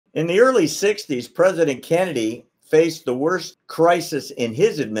In the early 60s, President Kennedy faced the worst crisis in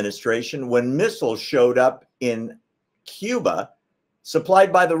his administration when missiles showed up in Cuba,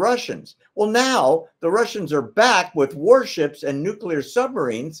 supplied by the Russians. Well, now the Russians are back with warships and nuclear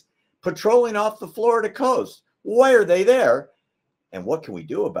submarines patrolling off the Florida coast. Why are they there? And what can we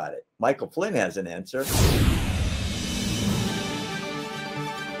do about it? Michael Flynn has an answer.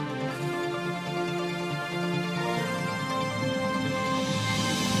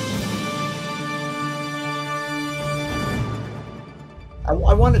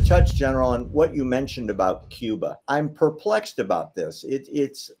 I want to touch, General, on what you mentioned about Cuba. I'm perplexed about this.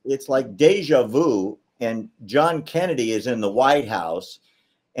 It's like deja vu, and John Kennedy is in the White House,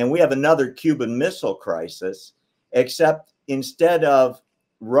 and we have another Cuban Missile Crisis, except instead of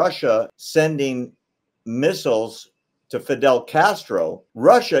Russia sending missiles to Fidel Castro,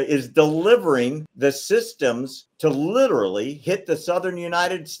 Russia is delivering the systems to literally hit the southern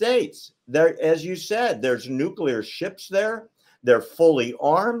United States. There, as you said, there's nuclear ships there. They're fully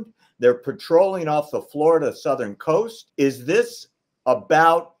armed. They're patrolling off the Florida southern coast. Is this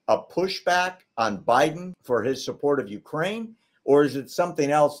about a pushback on Biden for his support of Ukraine? Or is it something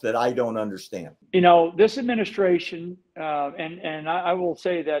else that I don't understand? You know, this administration, and I will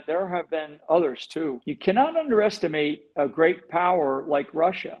say that there have been others too. You cannot underestimate a great power like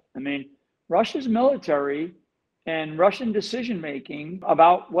Russia. I mean, Russia's military and Russian decision-making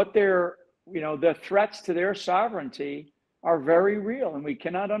about what their, the threats to their sovereignty are very real, and we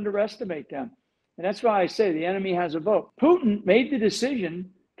cannot underestimate them. And that's why I say the enemy has a vote. Putin made the decision,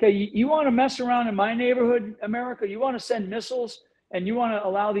 okay, you want to mess around in my neighborhood, America? You want to send missiles, and you want to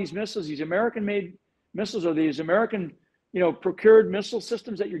allow these missiles, these American-made missiles, or these American, procured missile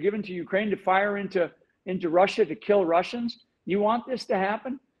systems that you're giving to Ukraine to fire into Russia to kill Russians? You want this to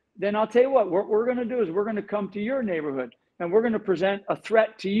happen? Then I'll tell you what we're going to do is we're going to come to your neighborhood, and we're going to present a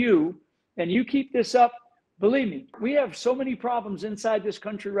threat to you, and you keep this up. Believe me, we have so many problems inside this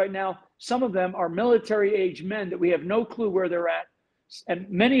country right now. Some of them are military-age men that we have no clue where they're at. And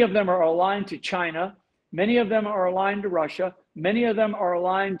many of them are aligned to China. Many of them are aligned to Russia. Many of them are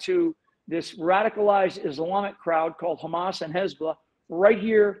aligned to this radicalized Islamic crowd called Hamas and Hezbollah right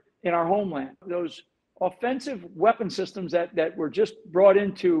here in our homeland. Those offensive weapon systems that were just brought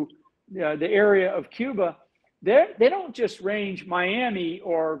into the area of Cuba, they don't just range Miami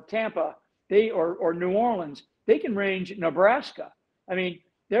or Tampa. Or New Orleans, they can range Nebraska. I mean,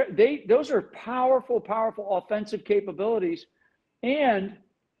 those are powerful offensive capabilities, and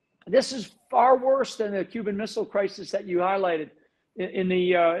this is far worse than the Cuban Missile Crisis that you highlighted in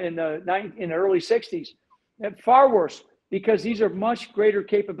the early '60s. Far worse, because these are much greater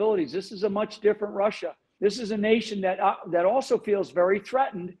capabilities. This is a much different Russia. This is a nation that also feels very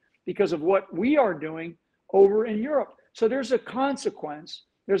threatened because of what we are doing over in Europe. So there's a consequence.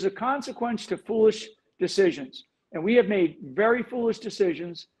 There's a consequence to foolish decisions, and we have made very foolish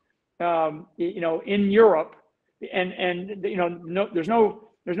decisions, in Europe, and there's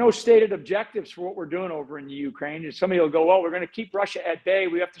no stated objectives for what we're doing over in the Ukraine. And somebody will go, well, we're going to keep Russia at bay.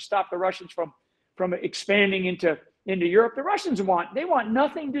 We have to stop the Russians from expanding into Europe. The Russians want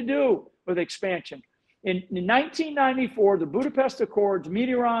nothing to do with expansion. In 1994, the Budapest Accords,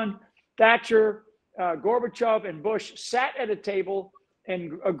 Mitterrand, Thatcher, Gorbachev, and Bush sat at a table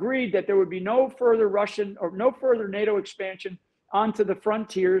and agreed that there would be no further Russian or no further NATO expansion onto the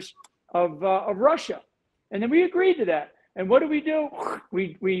frontiers of Russia. And then we agreed to that. And what do?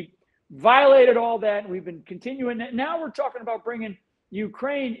 We violated all that, and we've been continuing that. Now we're talking about bringing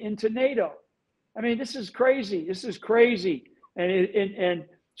Ukraine into NATO. I mean, this is crazy. This is crazy. And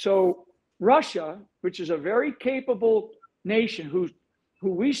so Russia, which is a very capable nation who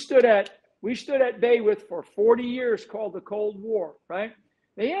we stood at bay with for 40 years, called the Cold War, right?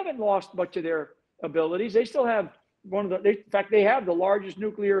 They haven't lost much of their abilities. They still have in fact, they have the largest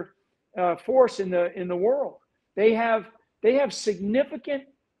nuclear force in the world. They have significant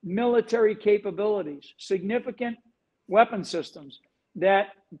military capabilities, significant weapon systems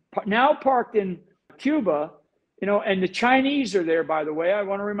that now parked in Cuba, and the Chinese are there, by the way. I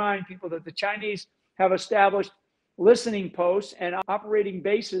want to remind people that the Chinese have established listening posts and operating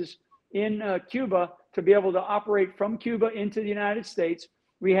bases in Cuba to be able to operate from Cuba into the United States.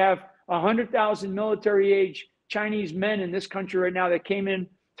 We have 100,000 military-age Chinese men in this country right now that came in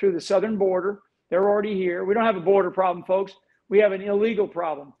through the southern border. They're already here. We don't have a border problem, folks. We have an illegal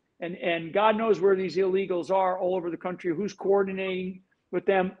problem. And God knows where these illegals are all over the country, who's coordinating with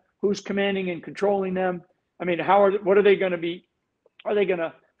them, who's commanding and controlling them. I mean, what are they going to be? Are they going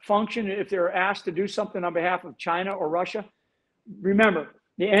to function if they're asked to do something on behalf of China or Russia? Remember,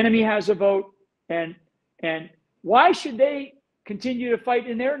 the enemy has a vote, and why should they continue to fight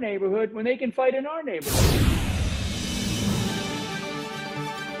in their neighborhood when they can fight in our neighborhood?